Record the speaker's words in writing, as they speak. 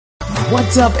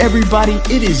What's up, everybody?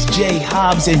 It is Jay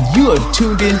Hobbs, and you have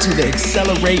tuned in to the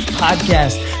Accelerate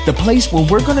Podcast, the place where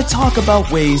we're going to talk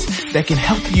about ways that can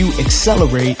help you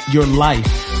accelerate your life.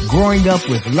 Growing up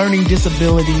with learning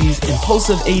disabilities,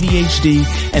 impulsive ADHD,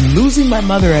 and losing my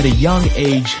mother at a young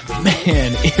age,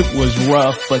 man, it was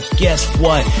rough. But guess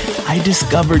what? I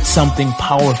discovered something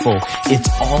powerful. It's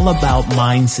all about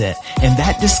mindset. And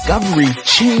that discovery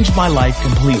changed my life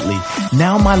completely.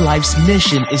 Now my life's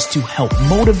mission is to help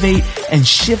motivate and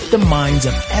shift the minds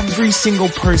of every single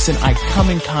person I come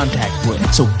in contact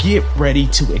with. So get ready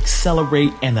to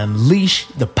accelerate and unleash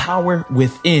the power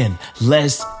within.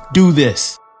 Let's do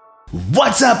this.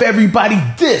 What's up, everybody?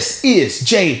 This is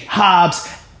Jay Hobbs,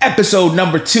 episode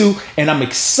number 2, and I'm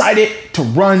excited to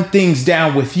run things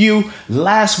down with you.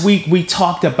 Last week, we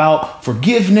talked about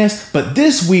forgiveness, but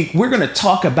this week, we're going to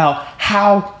talk about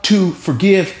how to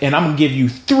forgive, and I'm going to give you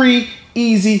 3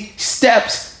 easy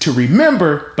steps to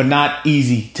remember, but not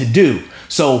easy to do.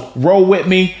 So roll with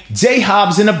me. Jay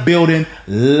Hobbs in the building.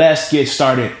 Let's get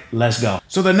started. Let's go.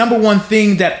 So the number one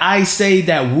thing that I say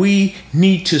that we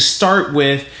need to start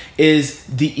with is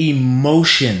the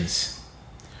emotions.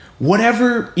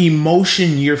 Whatever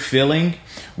emotion you're feeling,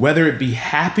 whether it be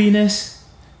happiness,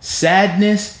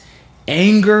 sadness,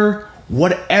 anger,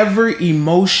 whatever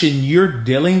emotion you're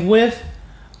dealing with,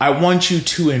 I want you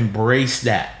to embrace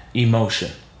that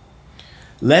emotion.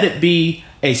 Let it be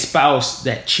a spouse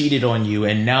that cheated on you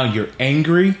and now you're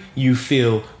angry, you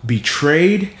feel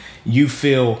betrayed, you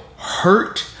feel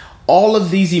hurt. All of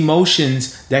these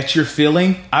emotions that you're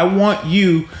feeling, I want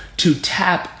you to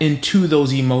tap into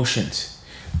those emotions.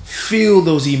 Feel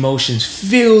those emotions,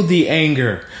 feel the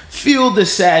anger, feel the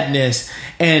sadness,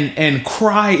 and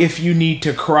cry if you need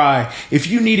to cry. If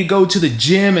you need to go to the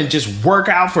gym and just work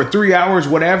out for 3 hours,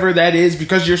 whatever that is,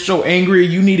 because you're so angry,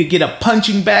 you need to get a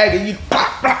punching bag and you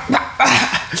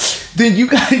then you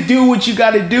got to do what you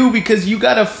got to do, because you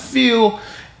got to feel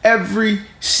every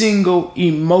single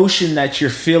emotion that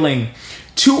you're feeling.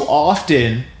 Too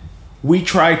often, we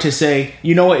try to say,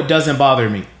 you know what, it doesn't bother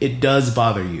me. It does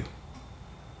bother you.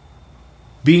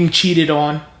 Being cheated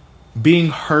on, being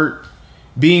hurt,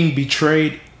 being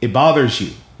betrayed, it bothers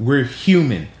you. We're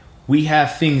human. We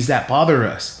have things that bother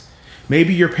us.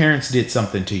 Maybe your parents did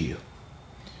something to you.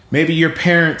 Maybe your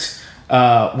parents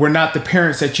were not the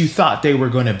parents that you thought they were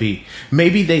going to be.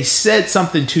 Maybe they said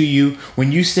something to you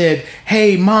when you said,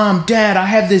 hey, mom, dad, I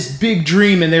have this big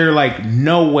dream. And they're like,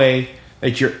 no way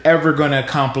that you're ever going to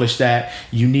accomplish that.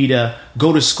 You need to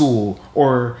go to school,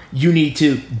 or you need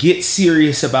to get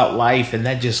serious about life. And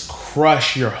that just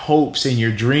crush your hopes and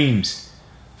your dreams.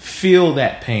 Feel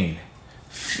that pain.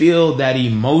 Feel that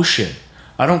emotion.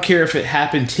 I don't care if it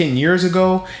happened 10 years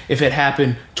ago, if it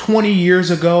happened 20 years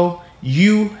ago.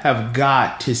 You have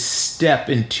got to step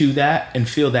into that and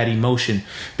feel that emotion,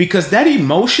 because that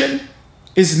emotion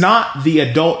is not the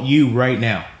adult you right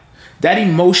now. That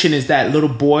emotion is that little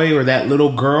boy or that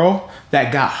little girl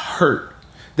that got hurt.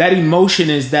 That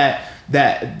emotion is that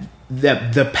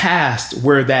the past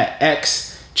where that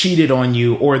ex cheated on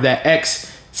you, or that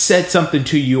ex said something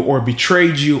to you, or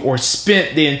betrayed you, or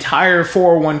spent the entire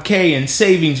 401k in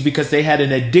savings because they had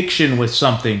an addiction with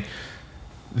something.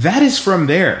 That is from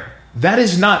there. That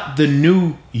is not the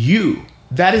new you.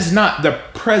 That is not the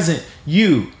present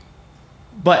you.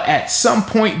 But at some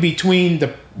point between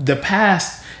the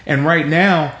past and right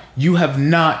now, you have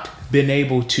not been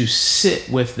able to sit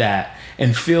with that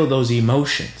and feel those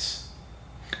emotions.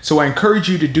 So I encourage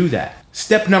you to do that.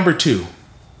 Step number 2.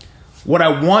 What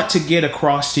I want to get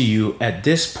across to you at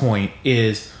this point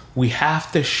is we have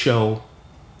to show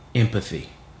empathy.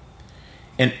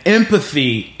 And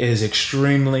empathy is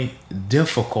extremely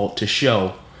difficult to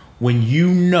show when you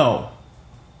know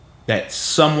that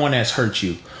someone has hurt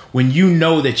you, when you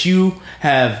know that you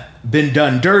have been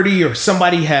done dirty, or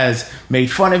somebody has made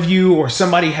fun of you, or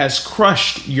somebody has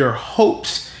crushed your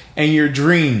hopes and your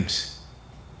dreams,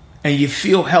 and you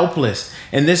feel helpless.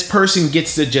 And this person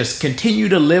gets to just continue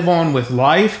to live on with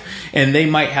life, and they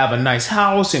might have a nice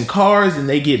house and cars, and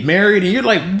they get married, and you're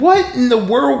like, what in the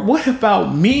world? What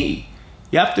about me?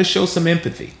 You have to show some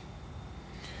empathy.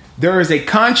 There is a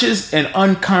conscious and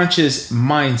unconscious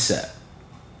mindset.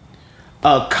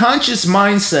 A conscious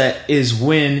mindset is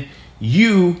when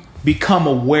you become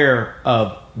aware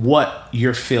of what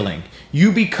you're feeling.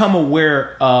 You become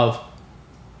aware of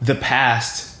the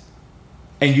past,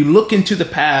 and you look into the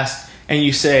past and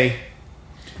you say,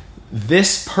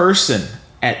 this person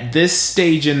at this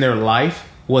stage in their life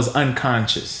was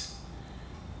unconscious.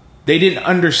 They didn't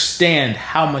understand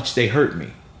how much they hurt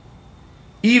me.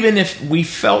 Even if we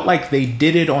felt like they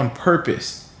did it on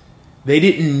purpose, they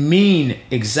didn't mean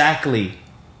exactly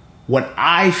what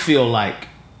I feel like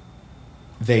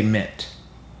they meant.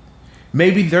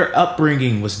 Maybe their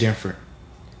upbringing was different.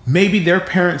 Maybe their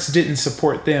parents didn't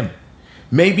support them.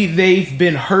 Maybe they've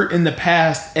been hurt in the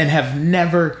past and have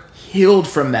never healed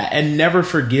from that and never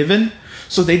forgiven.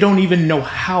 So they don't even know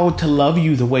how to love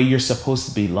you the way you're supposed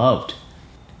to be loved.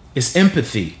 It's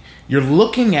empathy. You're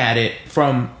looking at it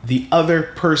from the other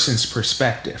person's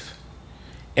perspective.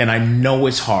 And I know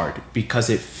it's hard because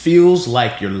it feels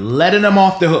like you're letting them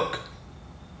off the hook.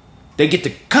 They get to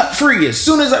cut free as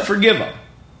soon as I forgive them.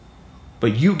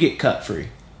 But you get cut free.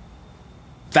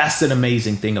 That's an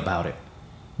amazing thing about it.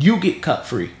 You get cut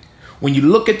free. When you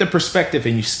look at the perspective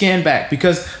and you scan back,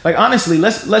 because like honestly,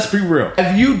 let's be real.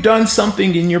 Have you done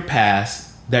something in your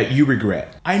past that you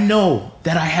regret? I know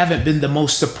that I haven't been the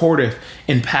most supportive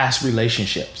in past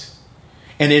relationships.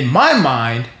 And in my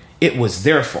mind, it was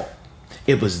their fault.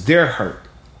 It was their hurt.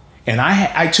 And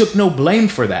I took no blame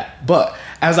for that. But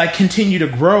as I continue to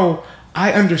grow,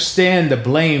 I understand the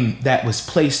blame that was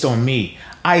placed on me.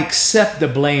 I accept the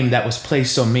blame that was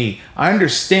placed on me. I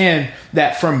understand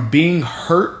that from being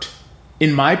hurt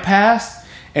in my past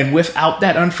and without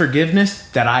that unforgiveness,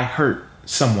 that I hurt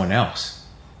someone else.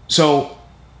 So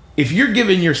if you're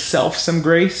giving yourself some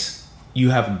grace, you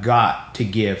have got to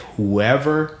give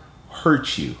whoever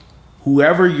hurt you,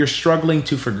 whoever you're struggling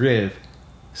to forgive,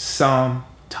 some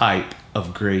type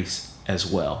of grace as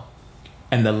well.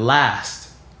 And the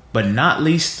last but not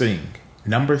least thing,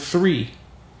 number 3,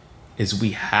 is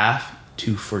we have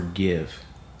to forgive.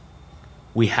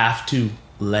 We have to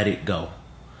let it go.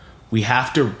 We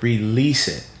have to release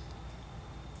it.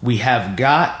 We have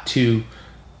got to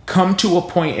come to a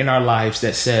point in our lives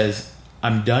that says,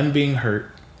 I'm done being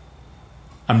hurt.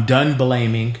 I'm done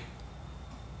blaming.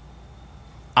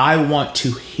 I want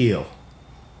to heal.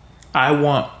 I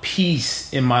want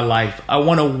peace in my life. I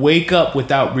want to wake up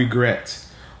without regrets.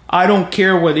 I don't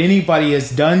care what anybody has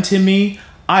done to me.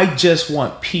 I just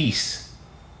want peace.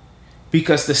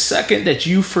 Because the second that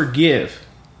you forgive,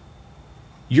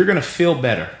 you're going to feel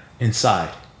better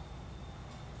inside.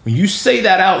 When you say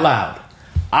that out loud,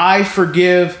 I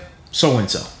forgive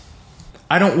so-and-so.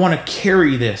 I don't want to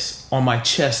carry this on my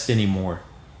chest anymore.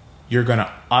 You're going to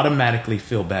automatically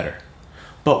feel better.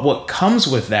 But what comes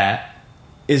with that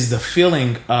is the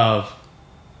feeling of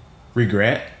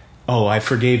regret. Oh, I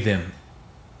forgave them.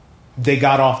 They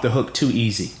got off the hook too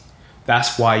easy.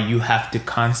 That's why you have to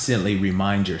constantly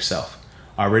remind yourself,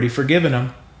 already forgiven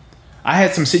them. I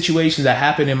had some situations that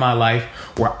happened in my life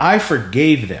where I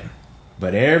forgave them,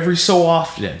 but every so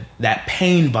often that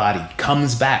pain body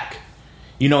comes back.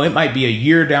 You know, it might be a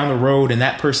year down the road and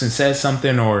that person says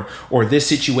something or this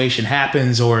situation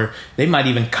happens, or they might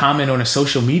even comment on a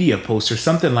social media post or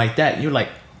something like that. And you're like,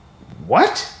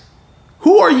 what?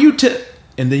 Who are you to?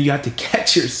 And then you have to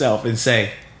catch yourself and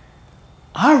say,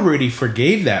 I already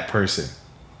forgave that person.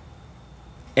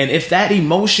 And if that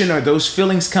emotion or those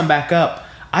feelings come back up,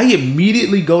 I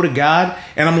immediately go to God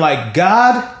and I'm like,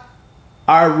 God,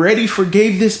 I already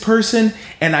forgave this person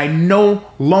and I no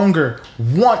longer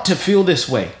want to feel this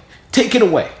way. Take it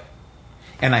away.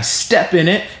 And I step in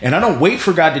it and I don't wait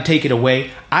for God to take it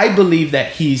away. I believe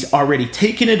that He's already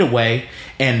taken it away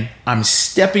and I'm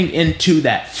stepping into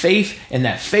that faith and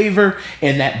that favor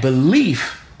and that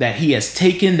belief that He has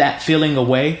taken that feeling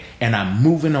away, and I'm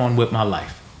moving on with my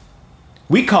life.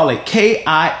 We call it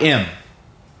KIM.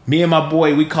 Me and my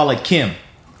boy, we call it Kim.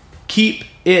 Keep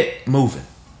it moving.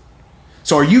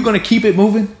 So are you going to keep it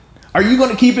moving? Are you going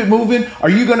to keep it moving? Are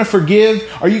you going to forgive?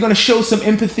 Are you going to show some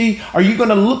empathy? Are you going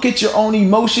to look at your own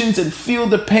emotions and feel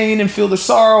the pain and feel the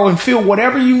sorrow and feel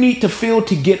whatever you need to feel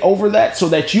to get over that so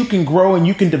that you can grow and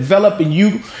you can develop and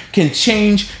you can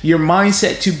change your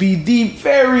mindset to be the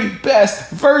very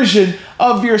best version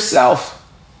of yourself?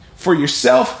 For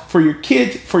yourself, for your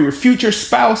kids, for your future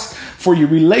spouse, for your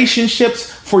relationships,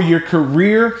 for your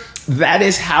career. That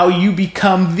is how you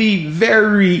become the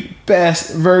very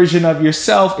best version of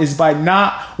yourself, is by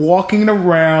not walking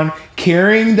around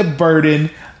carrying the burden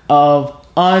of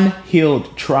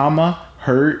unhealed trauma,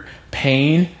 hurt,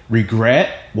 pain,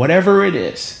 regret, whatever it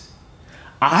is.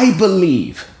 I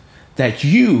believe that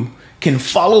you can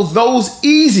follow those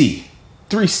easy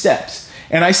 3 steps.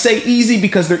 And I say easy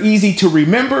because they're easy to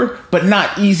remember, but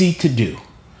not easy to do.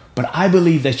 But I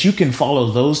believe that you can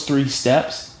follow those 3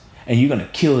 steps and you're going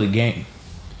to kill the game.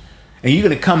 And you're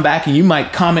going to come back and you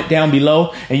might comment down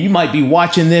below and you might be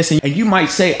watching this and you might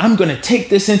say, I'm going to take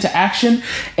this into action.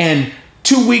 And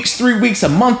 2 weeks, 3 weeks, a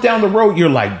month down the road, you're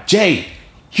like, Jay,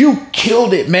 you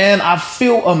killed it, man. I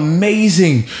feel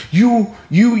amazing. You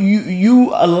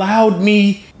allowed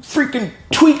me freaking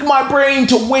tweak my brain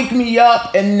to wake me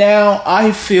up, and now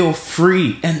I feel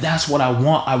free. And that's what I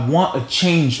want. I want a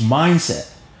changed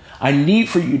mindset. I need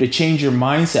for you to change your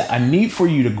mindset. I need for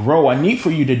you to grow. I need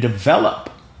for you to develop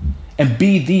and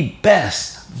be the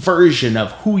best version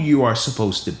of who you are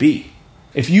supposed to be.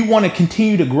 If you want to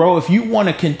continue to grow, if you want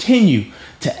to continue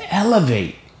to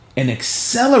elevate and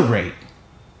accelerate,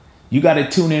 you got to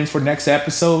tune in for next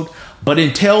episode. But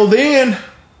until then,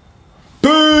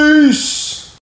 peace.